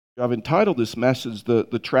I've entitled this message,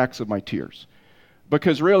 The Tracks of My Tears.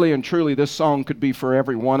 Because really and truly, this song could be for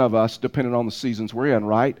every one of us, depending on the seasons we're in,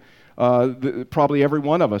 right? Probably every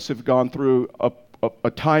one of us have gone through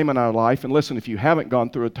a time in our life. And listen, if you haven't gone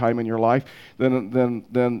through a time in your life,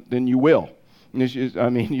 then you will.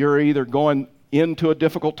 You're either going into a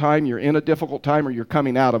difficult time, you're in a difficult time, or you're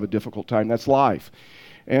coming out of a difficult time. That's life.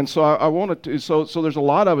 And so I wanted to, so there's a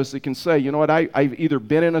lot of us that can say, you know what, I've either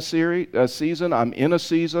been in a season, I'm in a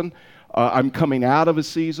season, I'm coming out of a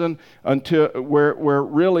season, until where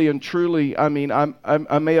really and truly, I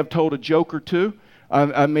may have told a joke or two,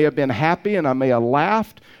 I may have been happy and I may have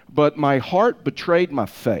laughed, but my heart betrayed my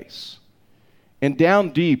face. And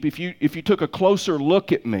down deep, if you took a closer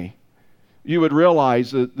look at me, you would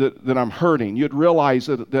realize that I'm hurting. You'd realize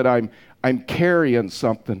that I'm carrying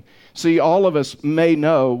something. See, all of us may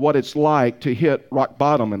know what it's like to hit rock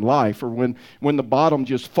bottom in life, or when the bottom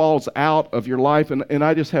just falls out of your life. And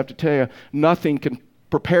I just have to tell you, nothing can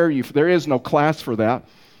prepare you. There is no class for that.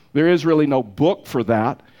 There is really no book for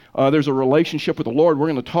that. There's a relationship with the Lord. We're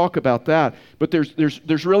going to talk about that. But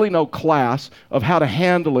there's really no class of how to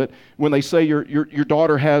handle it when they say your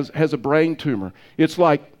daughter has a brain tumor. It's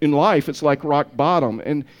like, in life, it's like rock bottom.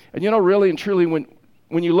 And really and truly,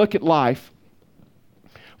 when you look at life,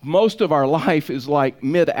 most of our life is like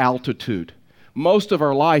mid-altitude. Most of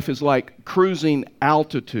our life is like cruising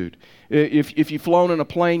altitude. If you've flown in a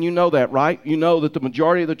plane, you know that, right? You know that the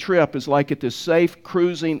majority of the trip is like at this safe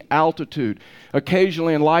cruising altitude.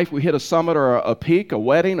 Occasionally in life, we hit a summit or a peak, a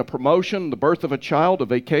wedding, a promotion, the birth of a child, a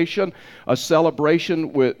vacation, a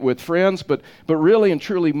celebration with friends. But really and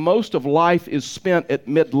truly, most of life is spent at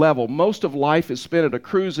mid-level. Most of life is spent at a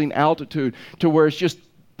cruising altitude, to where it's just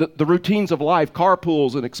the routines of life,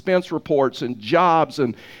 carpools and expense reports and jobs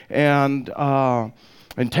and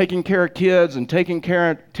taking care of kids and taking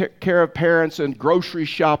care of parents and grocery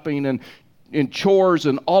shopping and chores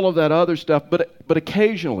and all of that other stuff. But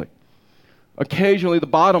occasionally the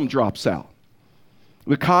bottom drops out.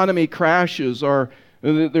 The economy crashes, or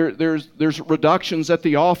there's reductions at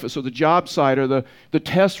the office or the job site, or the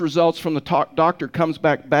test results from the doctor comes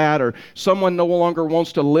back bad, or someone no longer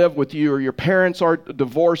wants to live with you, or your parents are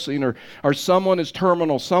divorcing, or someone is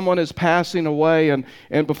terminal, someone is passing away, and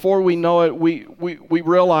before we know it, we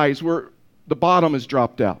realize the bottom has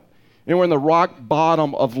dropped out, and we're in the rock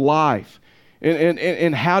bottom of life.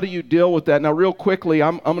 And how do you deal with that? Now, real quickly,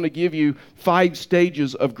 I'm going to give you 5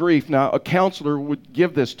 stages of grief. Now, a counselor would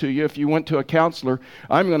give this to you. If you went to a counselor,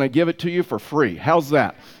 I'm going to give it to you for free. How's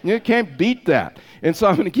that? You can't beat that. And so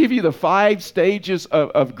I'm going to give you the 5 stages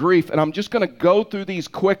of grief, and I'm just going to go through these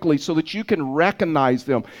quickly so that you can recognize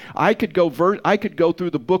them. I could go through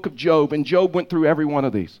the book of Job, and Job went through every one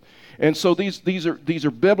of these. And so these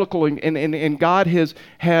are biblical, and God has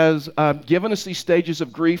given us these stages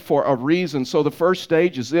of grief for a reason. So the first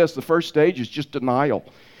stage is this. The first stage is just denial.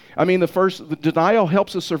 The denial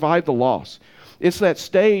helps us survive the loss. It's that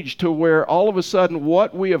stage to where all of a sudden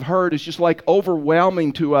what we have heard is just like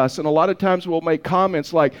overwhelming to us. And a lot of times we'll make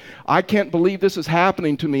comments like, I can't believe this is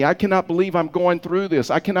happening to me. I cannot believe I'm going through this.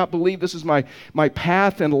 I cannot believe this is my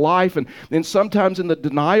path in life. And sometimes in the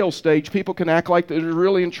denial stage, people can act like there's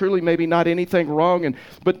really and truly maybe not anything wrong.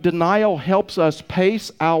 But denial helps us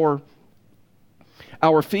pace our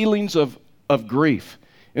feelings of grief.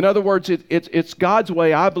 In other words, it's God's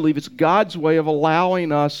way, I believe, it's God's way of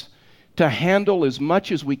allowing us to handle as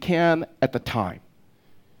much as we can at the time.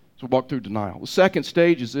 So we'll walk through denial. The second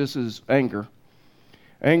stage is anger.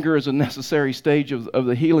 Anger is a necessary stage of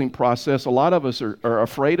the healing process. A lot of us are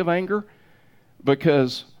afraid of anger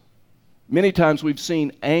because many times we've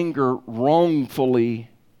seen anger wrongfully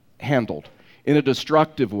handled in a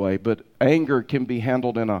destructive way, but anger can be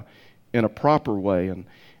handled in a proper way.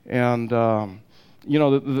 And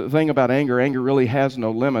the thing about anger really has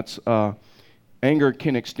no limits. Anger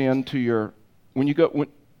can extend to when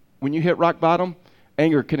you hit rock bottom,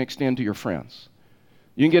 anger can extend to your friends.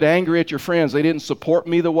 You can get angry at your friends. They didn't support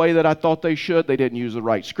me the way that I thought they should. They didn't use the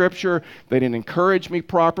right scripture. They didn't encourage me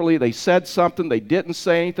properly. They said something. They didn't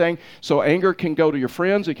say anything. So anger can go to your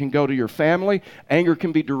friends. It can go to your family. Anger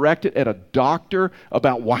can be directed at a doctor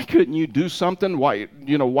about why couldn't you do something? Why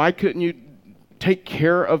couldn't you take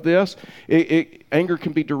care of this? Anger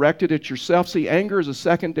can be directed at yourself. See, anger is a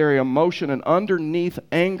secondary emotion, and underneath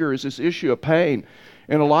anger is this issue of pain.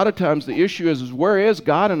 And a lot of times the issue is where is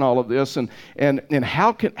God in all of this? And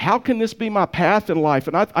how can this be my path in life?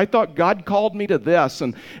 And I thought God called me to this,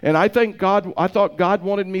 and I thought God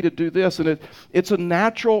wanted me to do this. And it's a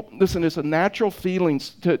natural feeling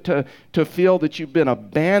to feel that you've been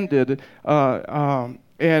abandoned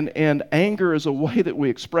And anger is a way that we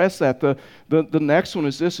express that. The next one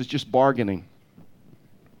is this, is just bargaining.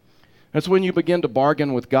 That's when you begin to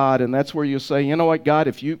bargain with God, and that's where you say, you know what, God,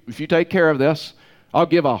 if you take care of this, I'll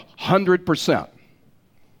give 100%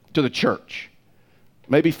 to the church.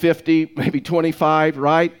 Maybe 50, maybe 25,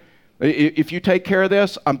 right? If you take care of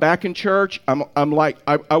this, I'm back in church. I'm like,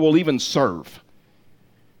 I will even serve.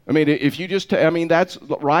 I mean, if you just, that's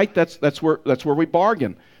right. That's where we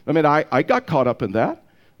bargain. I mean, I got caught up in that.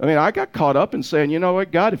 I mean, I got caught up in saying, you know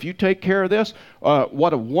what, God, if you take care of this,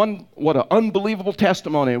 what an unbelievable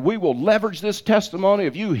testimony. We will leverage this testimony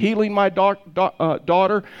of you healing my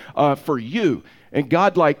daughter for you. And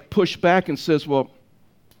God like pushed back and says, well,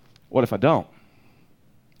 what if I don't?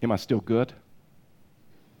 Am I still good?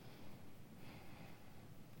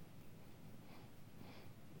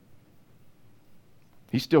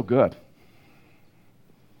 He's still good.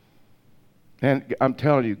 And I'm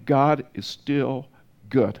telling you, God is still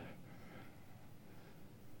good.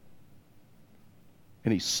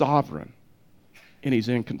 And He's sovereign. And He's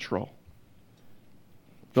in control.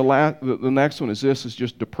 The next one is this, is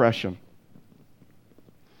just depression.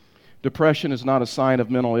 Depression is not a sign of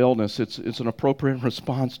mental illness. It's an appropriate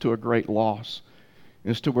response to a great loss.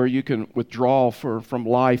 It's to where you can withdraw from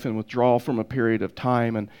life and withdraw from a period of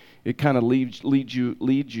time, and it kind of leaves you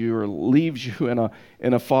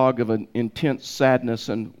in a fog of an intense sadness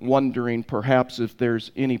and wondering perhaps if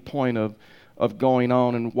there's any point of going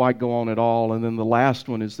on and why go on at all. And then the last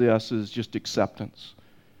one is just acceptance.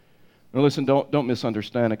 Now listen, don't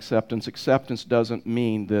misunderstand acceptance. Acceptance doesn't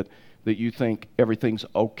mean that you think everything's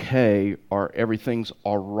okay or everything's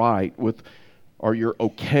all right or you're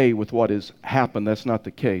okay with what has happened. That's not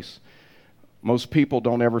the case. Most people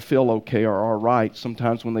don't ever feel okay or all right.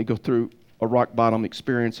 Sometimes when they go through a rock bottom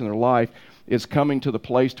experience in their life, it's coming to the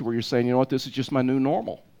place to where you're saying, you know what, this is just my new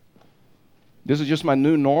normal. This is just my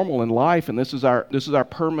new normal in life, and this is our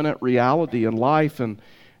permanent reality in life, and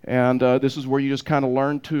this is where you just kind of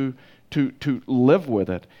learn to live with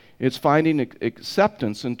it. It's finding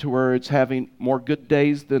acceptance into where it's having more good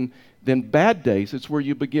days than bad days. It's where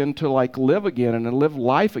you begin to like live again and live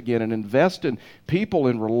life again and invest in people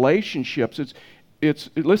and relationships.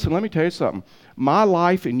 Listen, let me tell you something. My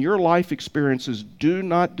life and your life experiences do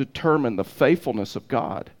not determine the faithfulness of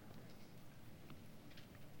God.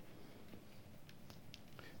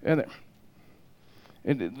 And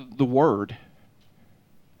the Word,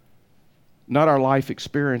 not our life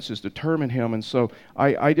experiences, determine Him. And so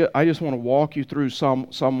I just want to walk you through Psalm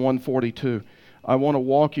 142. I want to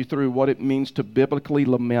walk you through what it means to biblically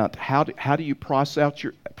lament. How do you process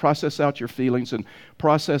out your feelings and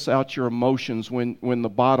process out your emotions when the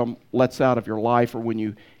bottom lets out of your life or when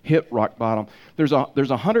you hit rock bottom? There's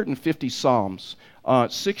 150 Psalms.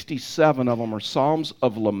 67 of them are Psalms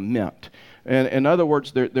of lament. And in other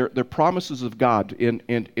words, they're promises of God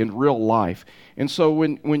in real life. And so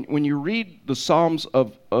when you read the Psalms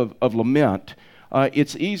of lament,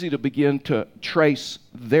 it's easy to begin to trace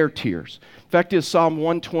their tears. In fact, Psalm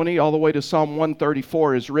 120 all the way to Psalm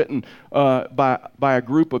 134 is written by a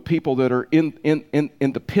group of people that are in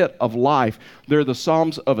the pit of life. They're the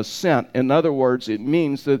Psalms of ascent. In other words, it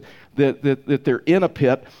means that they're in a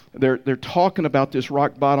pit. They're talking about this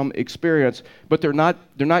rock bottom experience, but they're not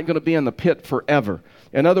going to be in the pit forever.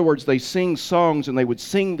 In other words, they sing songs, and they would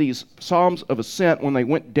sing these Psalms of ascent when they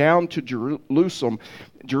went down to Jerusalem,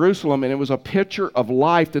 and it was a picture of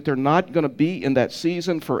life that they're not going to be in that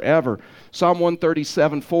season forever. Psalm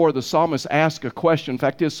 137:4, the psalmist asked a question. In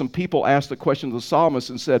fact, some people asked the question to the psalmist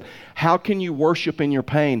and said, how can you worship in your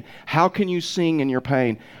pain? How can you sing in your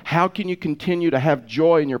pain? How can you continue to have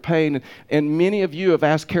joy in your pain? And many of you have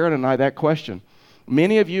asked Karen and I that question.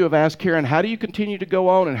 Many of you have asked Karen, how do you continue to go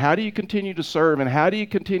on, and how do you continue to serve, and how do you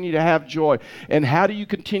continue to have joy, and how do you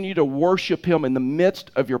continue to worship Him in the midst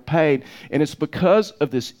of your pain? And it's because of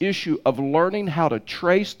this issue of learning how to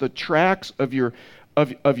trace the tracks of your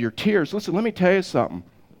tears. Listen, let me tell you something.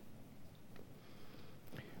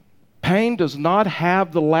 Pain does not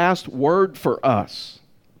have the last word for us.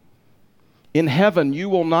 In heaven, you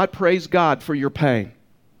will not praise God for your pain.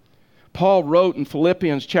 Paul wrote in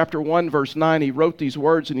Philippians chapter 1, verse 9, he wrote these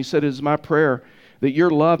words, and he said, it is my prayer that your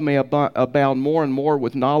love may abound more and more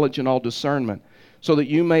with knowledge and all discernment, so that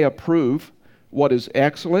you may approve what is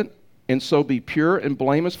excellent, and so be pure and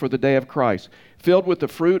blameless for the day of Christ, filled with the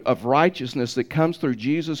fruit of righteousness that comes through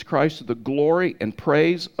Jesus Christ to the glory and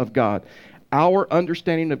praise of God. Our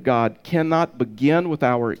understanding of God cannot begin with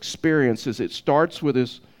our experiences. It starts with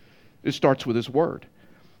His Word.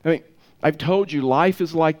 I mean, I've told you life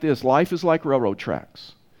is like this. Life is like railroad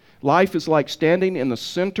tracks. Life is like standing in the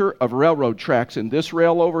center of railroad tracks, and this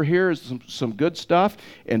rail over here is some good stuff,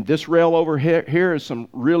 and this rail over here is some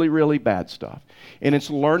really, really bad stuff. And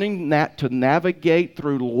it's learning to navigate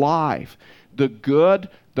through life, the good,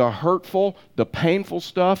 the hurtful, the painful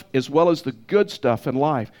stuff, as well as the good stuff in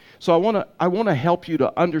life. So I want to help you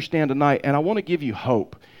to understand tonight, and I want to give you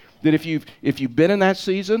hope that if you've been in that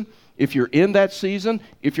season, if you're in that season,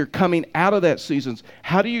 if you're coming out of that season,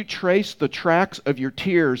 how do you trace the tracks of your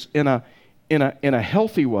tears in a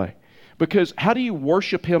healthy way? Because how do you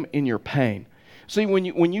worship Him in your pain? See, when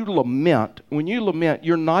you lament,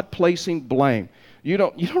 you're not placing blame. You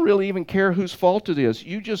don't really even care whose fault it is.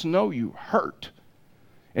 You just know you hurt.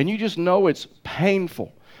 And you just know it's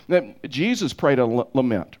painful. Now, Jesus prayed a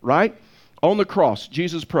lament, right? On the cross,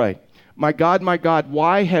 Jesus prayed, my God,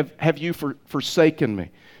 why have you forsaken me?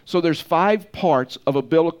 So there's 5 parts of a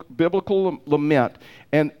biblical lament.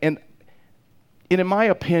 And in my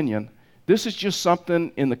opinion, this is just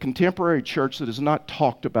something in the contemporary church that is not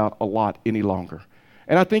talked about a lot any longer.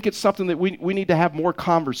 And I think it's something that we need to have more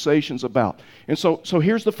conversations about. And so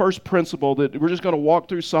here's the first principle that we're just going to walk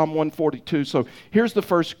through Psalm 142. So here's the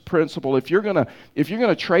first principle. If you're going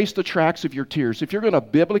to trace the tracks of your tears, if you're going to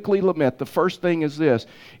biblically lament, the first thing is this,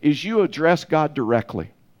 is you address God directly.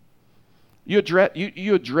 You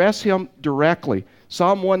address Him directly.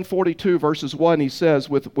 Psalm 142 verses 1, he says,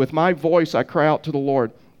 with my voice I cry out to the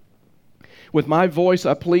Lord. With my voice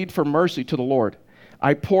I plead for mercy to the Lord.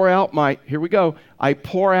 I pour out my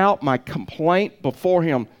complaint before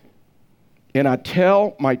Him, and I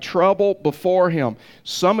tell my trouble before Him.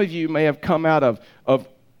 Some of you may have come out of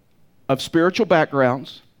spiritual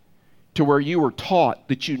backgrounds to where you were taught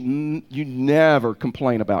that you never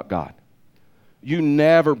complain about God. You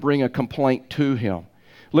never bring a complaint to Him.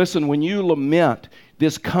 Listen, when you lament,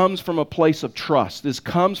 this comes from a place of trust. This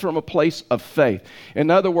comes from a place of faith. In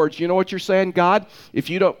other words, you know what you're saying? God,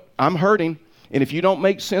 I'm hurting. And if you don't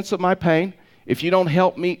make sense of my pain, if you don't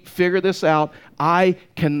help me figure this out, I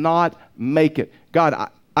cannot make it. God,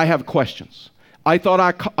 I have questions. I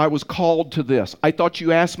thought I was called to this. I thought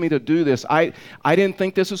you asked me to do this. I didn't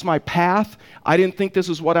think this was my path. I didn't think this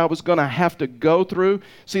is what I was going to have to go through.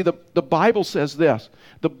 See, the Bible says this.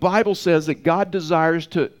 The Bible says that God desires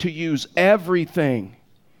to use everything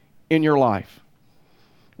in your life.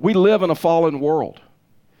 We live in a fallen world.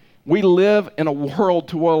 We live in a world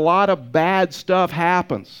to where a lot of bad stuff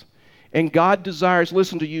happens. And God desires,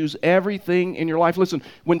 listen, to use everything in your life. Listen,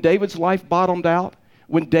 when David's life bottomed out,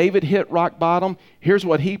 when David hit rock bottom, here's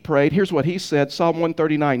what he prayed. Here's what he said, Psalm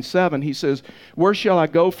 139:7. He says, where shall I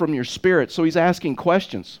go from your spirit? So he's asking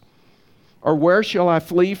questions. Or where shall I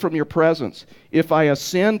flee from your presence? If I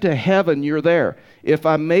ascend to heaven, you're there. If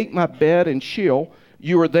I make my bed in Sheol,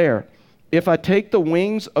 you are there. If I take the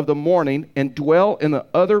wings of the morning and dwell in the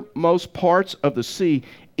uttermost parts of the sea,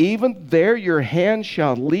 even there your hand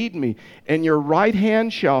shall lead me, and your right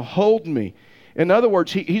hand shall hold me. In other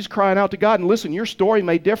words, he's crying out to God. And listen, your story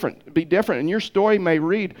may be different, and your story may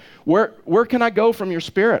read, where can I go from your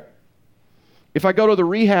spirit? If I go to the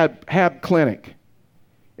rehab clinic,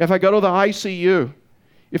 if I go to the ICU,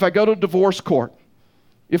 if I go to divorce court,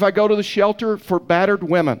 if I go to the shelter for battered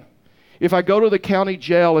women, if I go to the county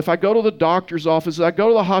jail, if I go to the doctor's office, if I go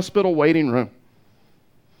to the hospital waiting room,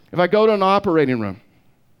 if I go to an operating room,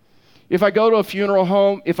 if I go to a funeral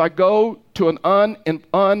home, if I go to an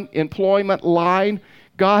unemployment line,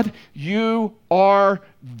 God, you are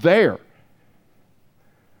there.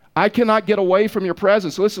 I cannot get away from your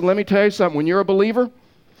presence. Listen, let me tell you something. When you're a believer,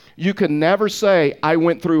 you can never say, I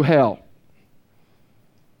went through hell.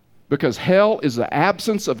 Because hell is the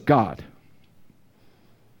absence of God.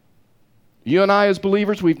 You and I as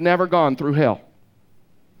believers, we've never gone through hell.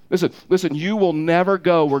 Listen, you will never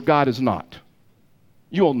go where God is not.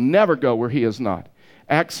 You will never go where He is not.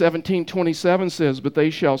 Acts 17:27 says, but they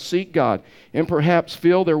shall seek God and perhaps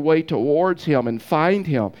feel their way towards Him and find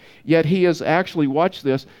Him. Yet He is actually, watch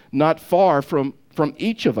this, not far from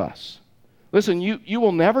each of us. Listen, you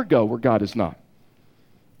will never go where God is not.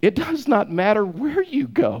 It does not matter where you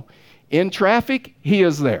go. In traffic, He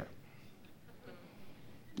is there.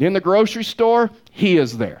 In the grocery store, He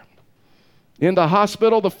is there. In the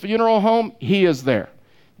hospital, the funeral home, He is there.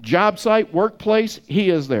 Job site, workplace, He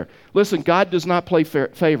is there. Listen, God does not play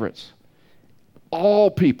favorites. All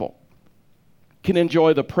people can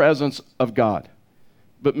enjoy the presence of God,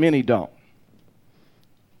 but many don't.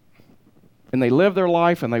 And they live their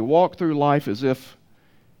life and they walk through life as if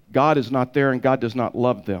God is not there and God does not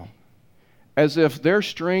love them. As if their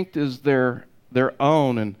strength is their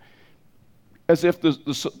own, and as if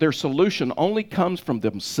their solution only comes from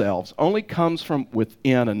themselves, only comes from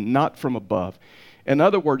within and not from above. In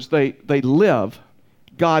other words, they live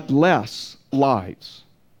godless lives.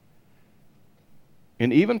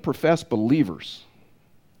 And even professed believers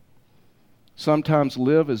sometimes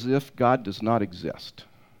live as if God does not exist.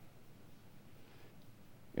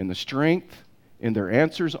 And the strength in their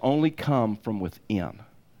answers only come from within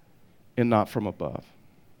and not from above.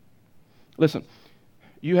 Listen,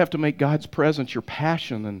 you have to make God's presence your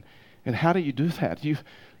passion, and how do you do that?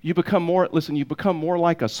 You become more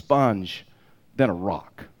like a sponge than a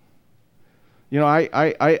rock. You know,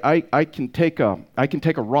 I can take a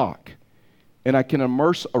rock and I can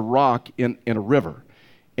immerse a rock in a river,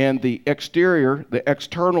 and the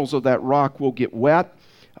externals of that rock will get wet.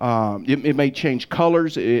 It may change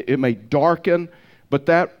colors, it may darken, but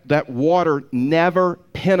that water never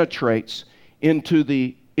penetrates into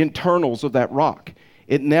the internals of that rock.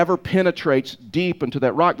 It never penetrates deep into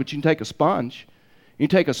that rock. But you can take a sponge. You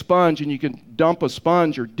can take a sponge and you can dump a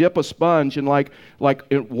sponge or dip a sponge in like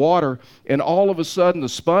in water, and all of a sudden the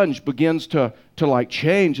sponge begins to like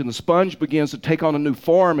change, and the sponge begins to take on a new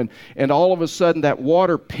form, and all of a sudden that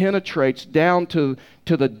water penetrates down to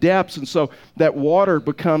the depths, and so that water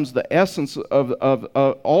becomes the essence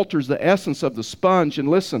alters the essence of the sponge. And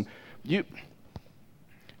listen,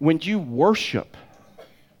 when you worship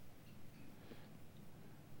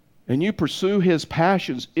and you pursue His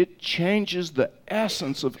passions, it changes the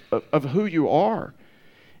essence of who you are.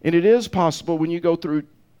 And it is possible when you go through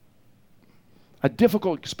a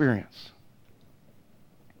difficult experience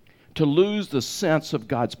to lose the sense of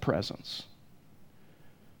God's presence.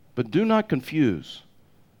 But do not confuse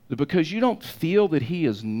that because you don't feel that He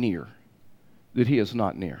is near, that He is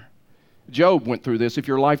not near. Job went through this. If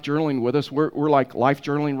you're life journaling with us, we're like life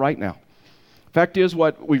journaling right now. Fact is,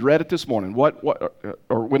 what we read it this morning,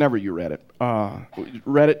 or whenever you read it, we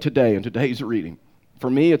read it today in today's reading. For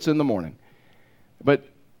me, it's in the morning. But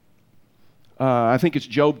I think it's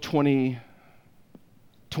Job 28,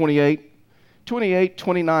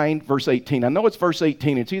 29, verse 18. I know it's verse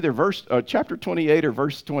 18. It's either chapter 28 or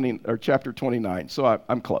verse 20 or chapter 29. So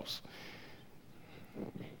I'm close.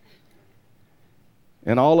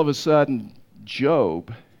 And all of a sudden,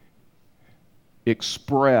 Job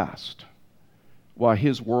expressed why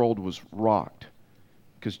his world was rocked.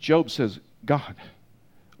 Because Job says, God,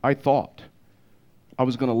 I thought I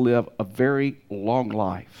was going to live a very long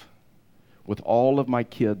life with all of my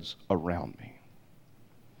kids around me.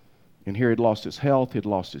 And here he'd lost his health, he'd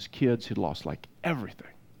lost his kids, he'd lost like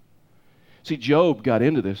everything. See, Job got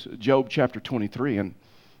into this, Job chapter 23, and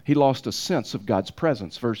he lost a sense of God's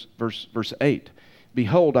presence. Verse 8,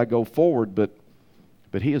 behold, I go forward, but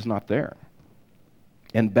He is not there.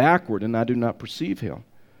 And backward, and I do not perceive Him.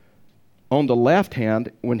 On the left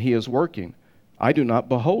hand, when He is working, I do not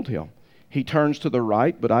behold Him. He turns to the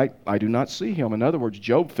right, but I do not see Him. In other words,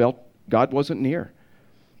 Job felt God wasn't near.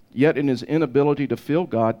 Yet in his inability to feel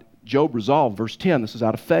God, Job resolved, verse 10, this is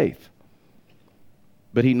out of faith.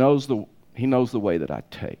 But he knows the way that I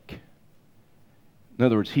take. In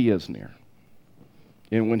other words, He is near.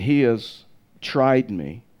 And when He has tried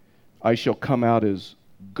me, I shall come out as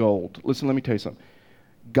gold. Listen, let me tell you something.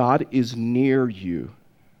 God is near you,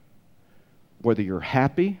 whether you're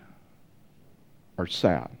happy or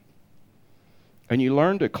sad. And you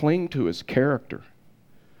learn to cling to His character.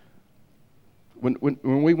 When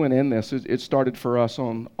we went in this, it started for us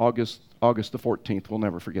on August the 14th. We'll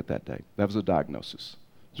never forget that date. That was a diagnosis.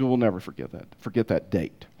 So we'll never forget that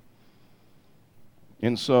date.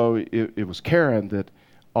 And so it was Karen that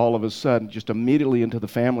all of a sudden, just immediately into the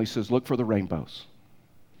family says, look for the rainbows.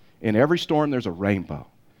 In every storm, there's a rainbow.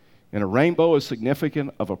 And a rainbow is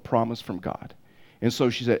significant of a promise from God. And so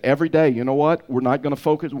she said, every day, you know what? We're not going to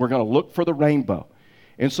focus. We're going to look for the rainbow.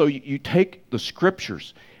 And so you take the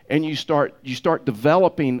scriptures and you start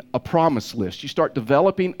developing a promise list. You start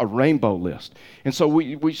developing a rainbow list. And so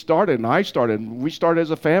we started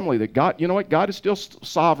as a family that God, you know what? God is still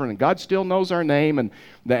sovereign, and God still knows our name, and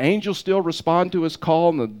the angels still respond to His call,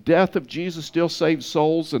 and the death of Jesus still saves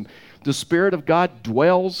souls, and the Spirit of God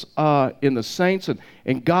dwells in the saints,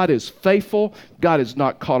 and God is faithful. God is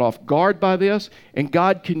not caught off guard by this, and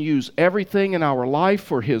God can use everything in our life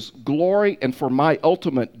for His glory and for my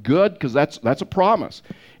ultimate good, because that's a promise.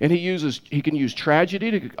 And He can use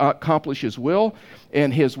tragedy to accomplish His will,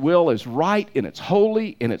 and His will is right, and it's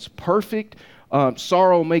holy, and it's perfect.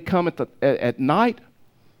 Sorrow may come at night,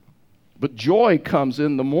 but joy comes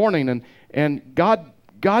in the morning, and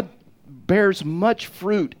God bears much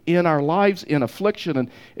fruit in our lives in affliction,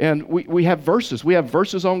 and we have verses. We have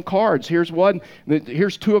verses on cards. Here's one.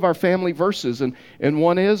 Here's two of our family verses, and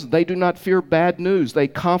one is, they do not fear bad news. They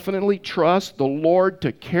confidently trust the Lord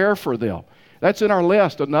to care for them. That's in our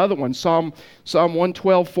list. Another one, Psalm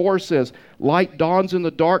 112:4 says, light dawns in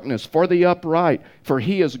the darkness for the upright, for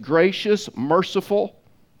he is gracious, merciful,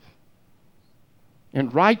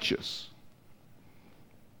 and righteous.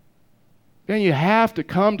 And you have to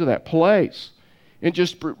come to that place and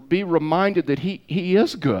just be reminded that he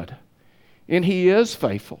is good and he is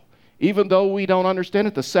faithful. Even though we don't understand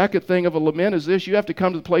it, the second thing of a lament is this: you have to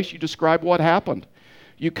come to the place you describe what happened.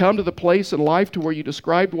 You come to the place in life to where you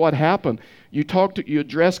described what happened. You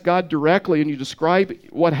address God directly and you describe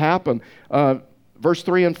what happened. Verse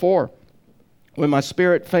 3 and 4. When my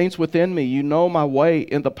spirit faints within me, you know my way.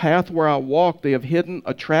 In the path where I walk, they have hidden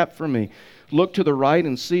a trap for me. Look to the right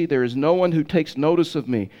and see, there is no one who takes notice of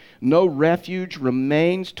me. No refuge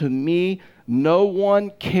remains to me. No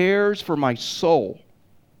one cares for my soul.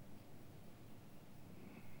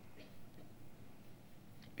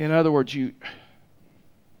 In other words, you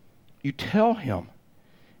tell him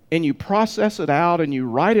and you process it out and you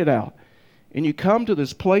write it out and you come to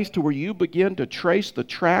this place to where you begin to trace the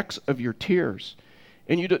tracks of your tears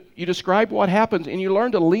and you describe what happens and you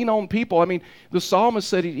learn to lean on people. I mean, the psalmist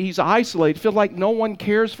said he's isolated, feels like no one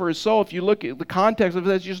cares for his soul. If you look at the context of it,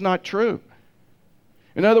 that's just not true.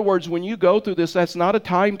 In other words, when you go through this, that's not a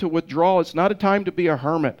time to withdraw. It's not a time to be a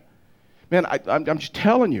hermit. Man, I'm just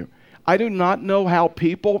telling you, I do not know how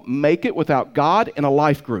people make it without God in a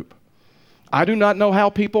life group. I do not know how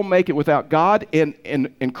people make it without God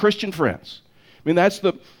and Christian friends. I mean, that's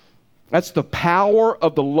the power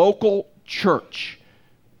of the local church.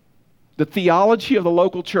 The theology of the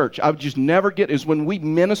local church, I would just never get, is when we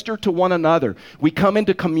minister to one another. We come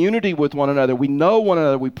into community with one another. We know one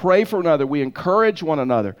another. We pray for one another. We encourage one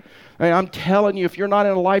another. And I'm telling you, if you're not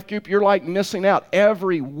in a life group, you're like missing out.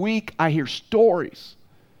 Every week I hear stories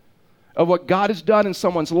of what God has done in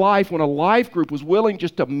someone's life when a life group was willing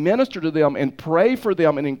just to minister to them and pray for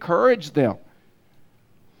them and encourage them.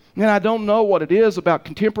 And I don't know what it is about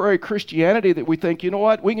contemporary Christianity that we think, you know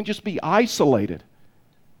what, we can just be isolated.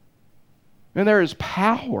 And there is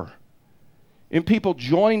power in people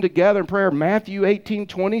joining together in prayer. Matthew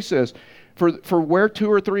 18:20 says, for where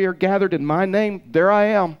two or three are gathered in my name, there I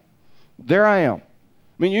am. There I am. I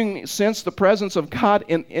mean, you can sense the presence of God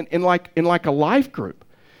in like a life group.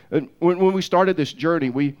 When we started this journey,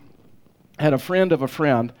 we had a friend of a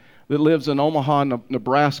friend that lives in Omaha,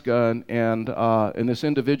 Nebraska, and this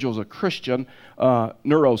individual is a Christian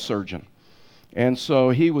neurosurgeon. And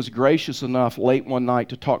so he was gracious enough late one night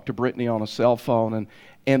to talk to Brittany on a cell phone,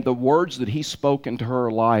 and the words that he spoke into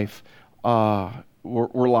her life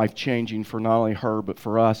were life-changing for not only her but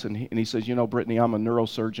for us. And he says, you know, Brittany, I'm a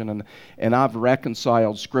neurosurgeon, and I've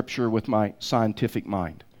reconciled Scripture with my scientific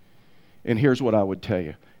mind. And here's what I would tell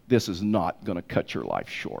you. This is not going to cut your life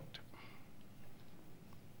short.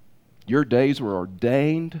 Your days were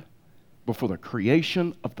ordained before the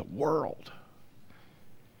creation of the world.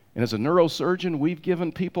 And as a neurosurgeon, we've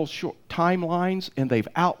given people short timelines, and they've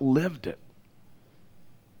outlived it.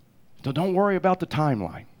 So don't worry about the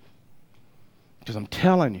timeline. Because I'm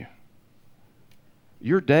telling you,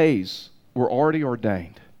 your days were already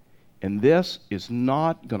ordained. And this is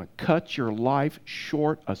not going to cut your life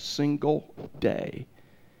short a single day.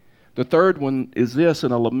 The third one is this,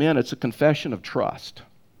 in a lament, it's a confession of trust.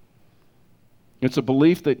 It's a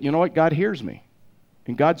belief that, you know what, God hears me,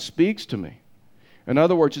 and God speaks to me. In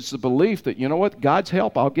other words, it's the belief that, you know what, God's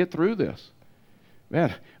help, I'll get through this.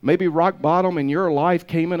 Man, maybe rock bottom in your life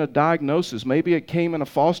came in a diagnosis. Maybe it came in a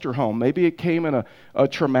foster home. Maybe it came in a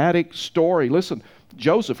traumatic story. Listen,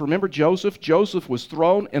 Joseph, remember Joseph? Joseph was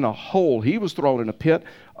thrown in a hole. He was thrown in a pit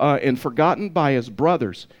and forgotten by his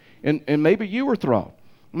brothers. And maybe you were thrown.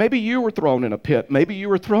 Maybe you were thrown in a pit. Maybe you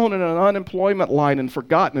were thrown in an unemployment line and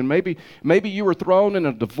forgotten. And maybe you were thrown in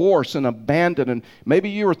a divorce and abandoned. And maybe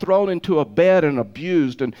you were thrown into a bed and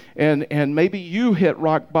abused. And maybe you hit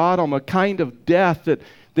rock bottom, a kind of death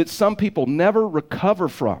that some people never recover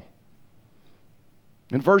from.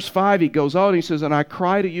 In verse 5, he goes on, he says, and I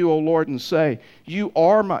cry to you, O Lord, and say, you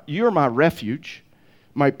are my refuge,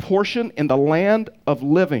 my portion in the land of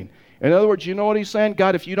living. In other words, you know what he's saying?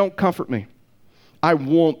 God, if you don't comfort me, I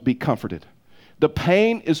won't be comforted. The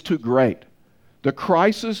pain is too great. The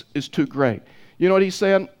crisis is too great. You know what he's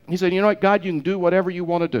saying? He said, you know what, God, you can do whatever you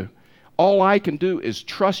want to do. All I can do is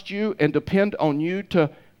trust you and depend on you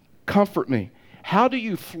to comfort me. How do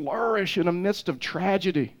you flourish in the midst of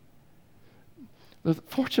tragedy?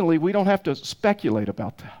 Fortunately, we don't have to speculate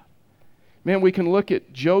about that. Man, we can look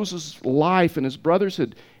at Joseph's life, and his brothers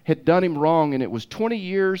had done him wrong, and it was 20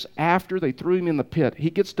 years after they threw him in the pit.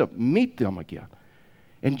 He gets to meet them again.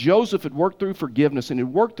 And Joseph had worked through forgiveness, and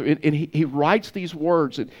he writes these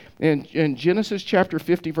words in Genesis chapter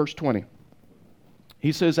 50, verse 20.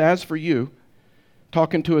 He says, as for you,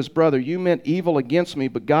 talking to his brother, you meant evil against me,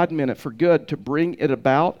 but God meant it for good, to bring it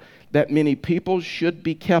about that many people should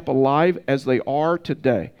be kept alive as they are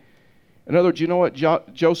today. In other words, you know what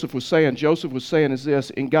Joseph was saying? Joseph was saying is this: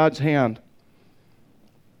 in God's hand,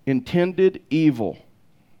 intended evil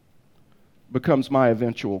becomes my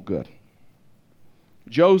eventual good.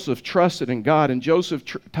 Joseph trusted in God, and Joseph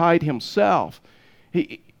tied himself.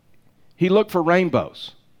 He looked for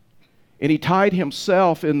rainbows, and he tied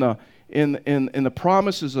himself in the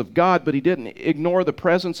promises of God, but he didn't ignore the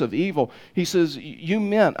presence of evil. He says, you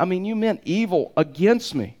meant evil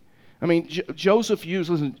against me. I mean, Joseph used,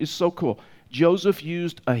 listen, it's so cool. Joseph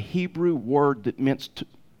used a Hebrew word that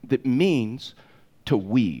means to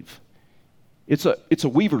weave. It's a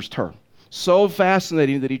weaver's term. So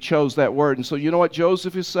fascinating that he chose that word. And so you know what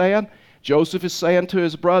Joseph is saying? Joseph is saying to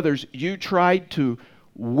his brothers, you tried to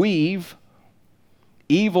weave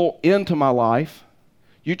evil into my life.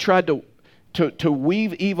 You tried to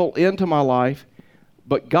weave evil into my life,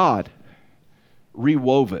 but God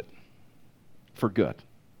rewove it for good.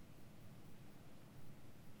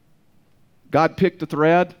 God picked the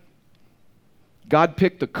thread. God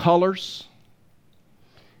picked the colors.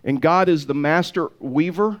 And God is the master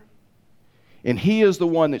weaver. And He is the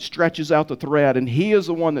one that stretches out the thread. And He is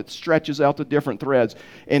the one that stretches out the different threads.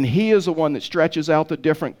 And He is the one that stretches out the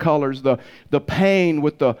different colors, the pain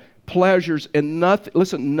with the pleasures. And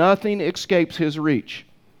nothing escapes His reach.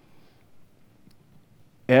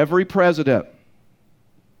 Every president,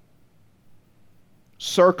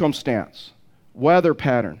 circumstance, weather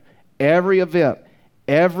pattern, every event,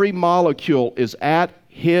 every molecule is at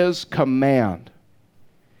His command.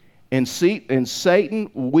 And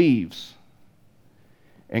Satan weaves.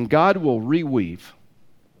 And God will reweave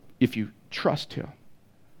if you trust Him.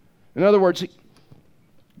 In other words,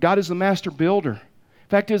 God is the master builder.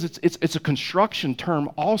 Fact is, it's a construction term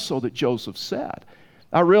also that Joseph said.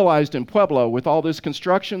 I realized in Pueblo, with all this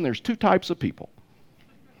construction, there's two types of people.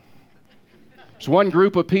 There's one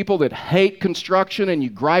group of people that hate construction and you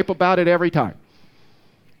gripe about it every time.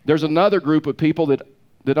 There's another group of people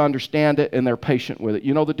that understand it and they're patient with it.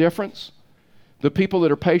 You know the difference? The people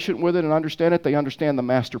that are patient with it and understand it, they understand the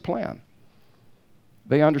master plan.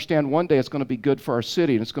 They understand one day it's going to be good for our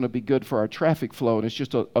city and it's going to be good for our traffic flow, and it's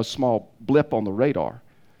just a small blip on the radar.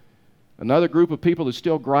 Another group of people that's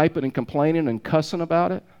still griping and complaining and cussing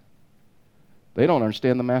about it, they don't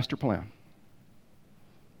understand the master plan.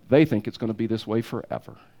 They think it's going to be this way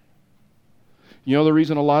forever. You know the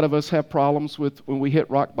reason a lot of us have problems with when we hit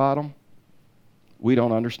rock bottom? We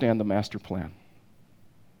don't understand the master plan.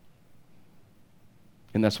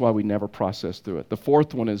 And that's why we never process through it. The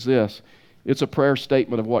fourth one is this. It's a prayer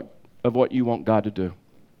statement of what you want God to do.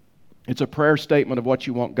 It's a prayer statement of what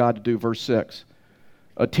you want God to do. Verse 6.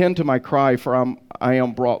 Attend to my cry, for I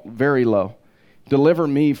am brought very low. Deliver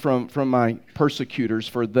me from my persecutors,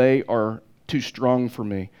 for they are too strong for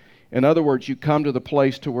me. In other words, you come to the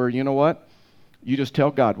place to where, you know what? You just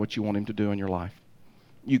tell God what you want Him to do in your life.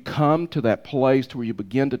 You come to that place to where you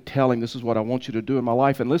begin to tell Him, this is what I want you to do in my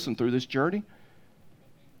life. And listen, through this journey,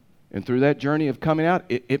 and through that journey of coming out,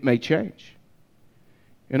 it may change.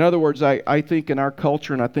 In other words, I think in our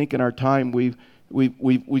culture and I think in our time, we've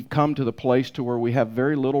come to the place to where we have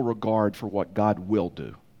very little regard for what God will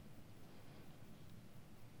do.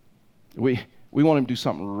 We want Him to do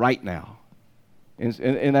something right now.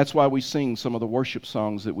 And that's why we sing some of the worship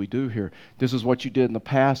songs that we do here. This is what you did in the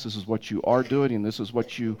past, this is what you are doing, and this is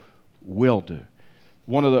what you will do.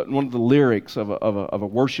 One of the lyrics of a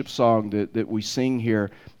worship song that we sing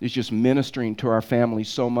here is just ministering to our family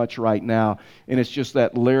so much right now. And it's just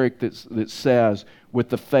that lyric that says, with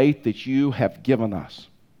the faith that you have given us,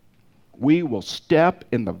 we will step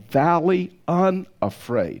in the valley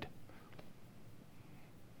unafraid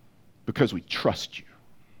because we trust you.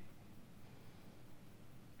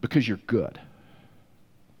 Because you're good.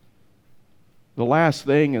 The last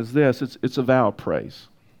thing is this, it's a vow of praise.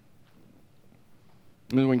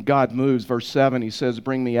 And when God moves, verse 7, He says,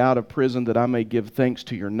 bring me out of prison that I may give thanks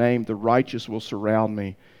to your name. The righteous will surround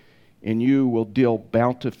me, and you will deal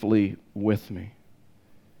bountifully with me.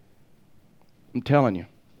 I'm telling you,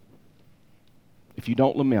 if you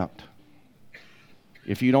don't lament,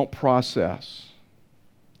 if you don't process,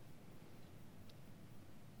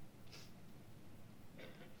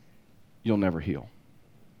 you'll never heal.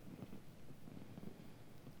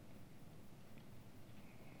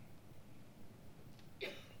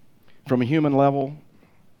 From a human level,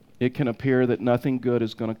 it can appear that nothing good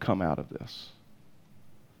is going to come out of this.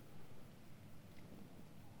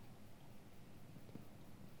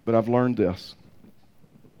 But I've learned this.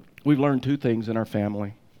 We've learned two things in our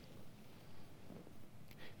family.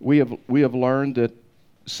 We have learned that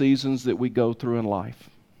seasons that we go through in life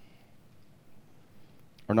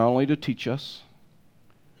are not only to teach us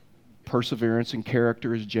perseverance and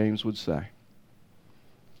character, as James would say,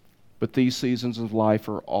 but these seasons of life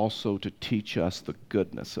are also to teach us the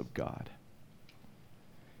goodness of God.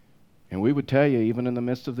 And we would tell you, even in the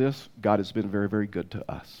midst of this, God has been very, very good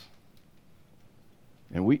to us.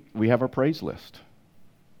 And we have our praise list.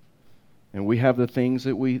 And we have the things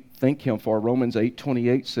that we thank Him for. Romans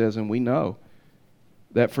 8:28 says, and we know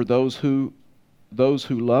that for those who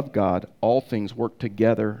love God, all things work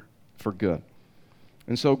together for good.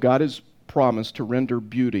 And so God has promised to render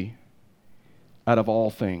beauty out of all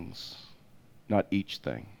things, not each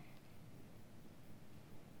thing.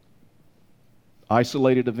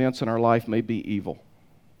 Isolated events in our life may be evil,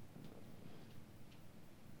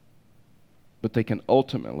 but they can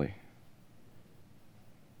ultimately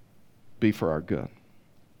be for our good.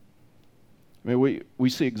 I mean, we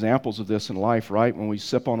see examples of this in life, right? When we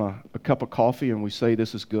sip on a cup of coffee and we say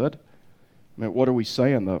this is good. I mean, what are we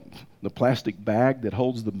saying? The plastic bag that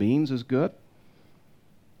holds the beans is good?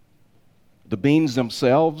 The beans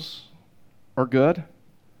themselves are good?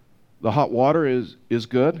 The hot water is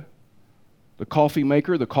good? The coffee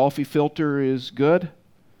maker, the coffee filter is good?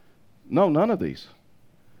 No, none of these.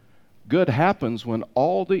 Good happens when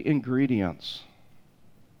all the ingredients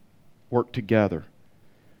work together.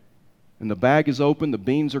 And the bag is open, the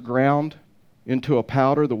beans are ground into a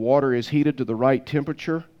powder, the water is heated to the right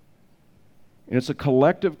temperature. And it's a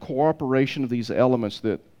collective cooperation of these elements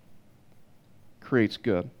that creates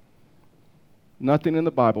good. Nothing in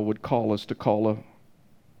the Bible would call us to call a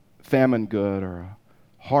famine good or a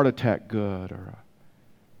heart attack good or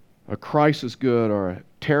a crisis good or a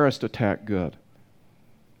terrorist attack good.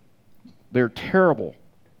 They're terrible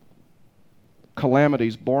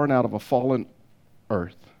calamities born out of a fallen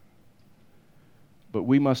earth. But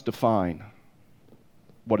we must define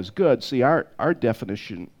what is good. See, our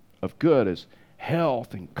definition of good is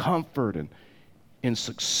health and comfort and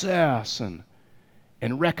success and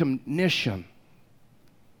recognition.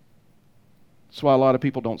 That's why a lot of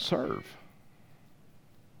people don't serve.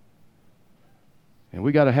 And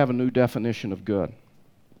we got to have a new definition of good.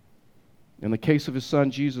 In the case of His Son,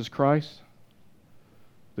 Jesus Christ,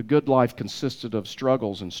 the good life consisted of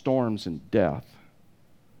struggles and storms and death.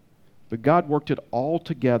 But God worked it all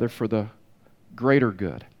together for the greater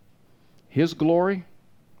good, His glory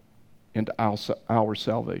and our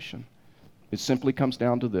salvation. It simply comes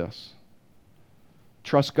down to this: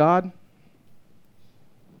 trust God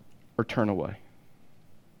or turn away.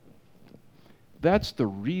 That's the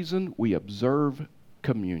reason we observe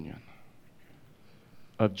communion,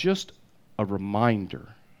 of just a reminder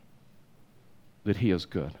that He is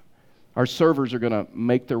good. Our servers are going to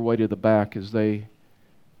make their way to the back as they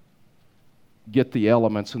get the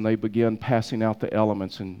elements, and they begin passing out the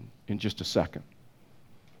elements in just a second.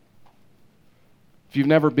 If you've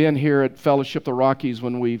never been here at Fellowship the Rockies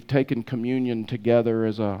when we've taken communion together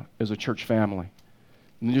as a church family,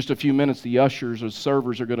 in just a few minutes the ushers or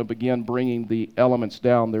servers are going to begin bringing the elements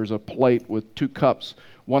down. There's a plate with 2 cups,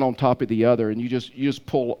 one on top of the other, and you just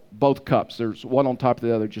pull both cups. There's one on top of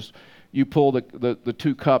the other. Just you pull the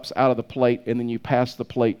 2 cups out of the plate, and then you pass the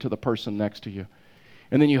plate to the person next to you.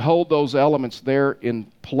 And then you hold those elements there in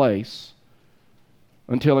place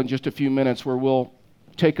until in just a few minutes where we'll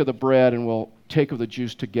take of the bread and we'll take of the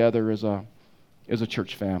juice together as a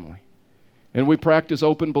church family. And we practice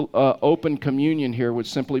open communion here,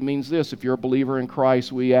 which simply means this: if you're a believer in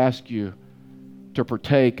Christ, we ask you to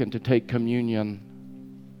partake and to take communion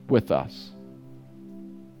with us.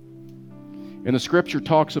 And the Scripture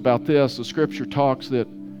talks about this. The Scripture talks that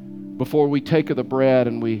before we take of the bread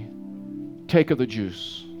and we take of the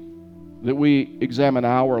juice, that we examine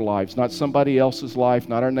our lives, not somebody else's life,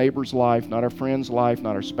 not our neighbor's life, not our friend's life,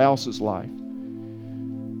 not our spouse's life.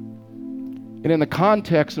 And in the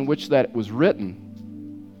context in which that was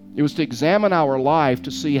written, it was to examine our life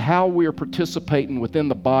to see how we are participating within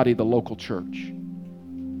the body, the local church.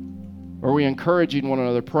 Are we encouraging one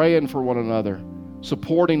another, praying for one another,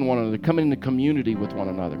 supporting one another, coming into community with one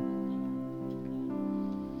another?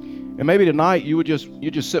 And maybe tonight you just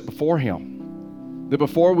sit before Him. That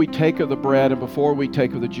before we take of the bread and before we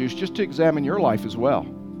take of the juice, just to examine your life as well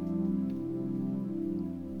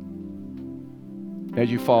as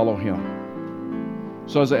you follow Him.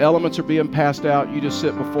 So as the elements are being passed out, you just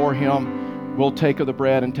sit before Him. We'll take of the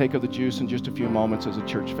bread and take of the juice in just a few moments as a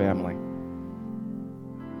church family.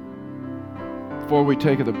 Before we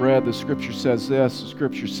take of the bread, the Scripture says this. The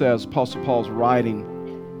Scripture says, Apostle Paul's writing,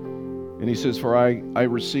 and he says, "For I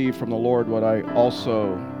received from the Lord what I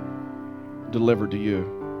also delivered to you.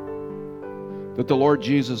 that the Lord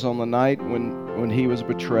Jesus, on the night when he was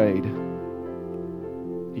betrayed,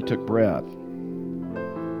 he took bread.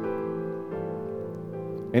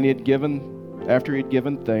 And after he had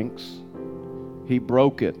given thanks, he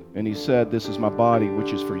broke it and he said, "This is my body,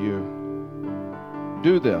 which is for you.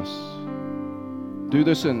 Do this. Do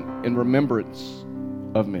this in remembrance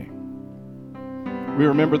of me." We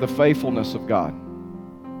remember the faithfulness of God.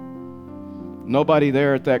 Nobody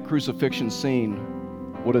there at that crucifixion scene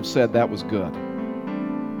would have said that was good.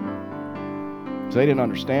 They didn't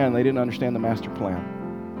understand. They didn't understand the master plan.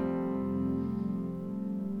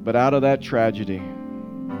 But out of that tragedy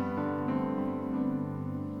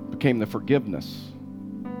came the forgiveness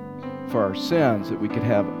for our sins, that we could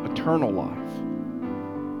have eternal life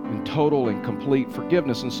and total and complete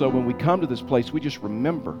forgiveness. And so when we come to this place, we just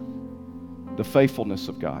remember the faithfulness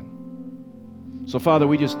of God. So Father,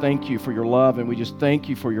 we just thank you for your love, and we just thank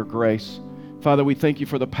you for your grace. Father, we thank you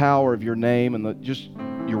for the power of your name and just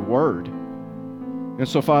your word. And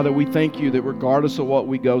so Father, we thank you that regardless of what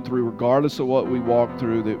we go through, regardless of what we walk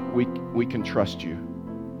through, that we can trust you.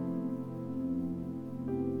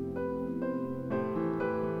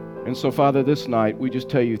 And so, Father, this night, we just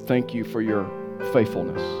tell you thank you for your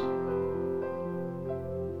faithfulness.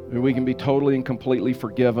 And we can be totally and completely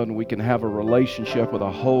forgiven. We can have a relationship with a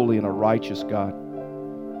holy and a righteous God.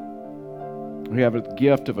 We have a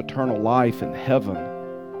gift of eternal life in heaven.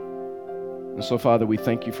 And so, Father, we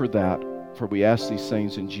thank you for that. For we ask these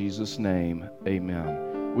things in Jesus' name.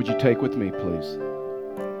 Amen. Would you take with me, please?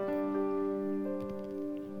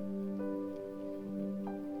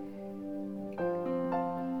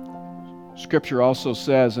 Scripture also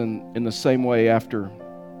says in the same way after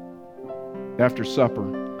supper,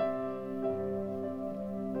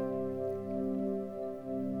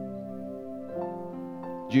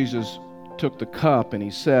 Jesus took the cup and he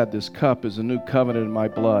said, "This cup is a new covenant in my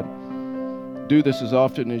blood. Do this as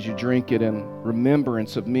often as you drink it in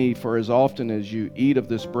remembrance of me, for as often as you eat of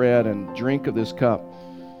this bread and drink of this cup,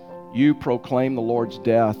 you proclaim the Lord's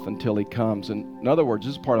death until he comes." And in other words,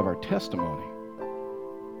 this is part of our testimony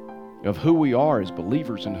of who we are as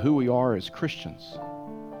believers and who we are as Christians,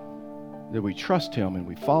 that we trust him and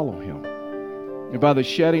we follow him. And by the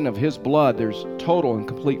shedding of his blood, there's total and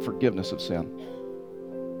complete forgiveness of sin.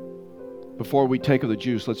 Before we take of the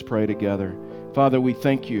juice, let's pray together. Father, we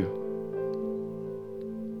thank you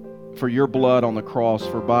for your blood on the cross,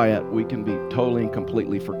 for by it we can be totally and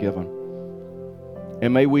completely forgiven.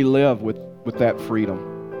 And may we live with that freedom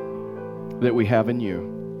that we have in you.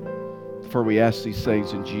 For we ask these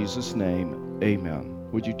things in Jesus' name, amen.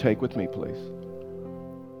 Would you take with me, please?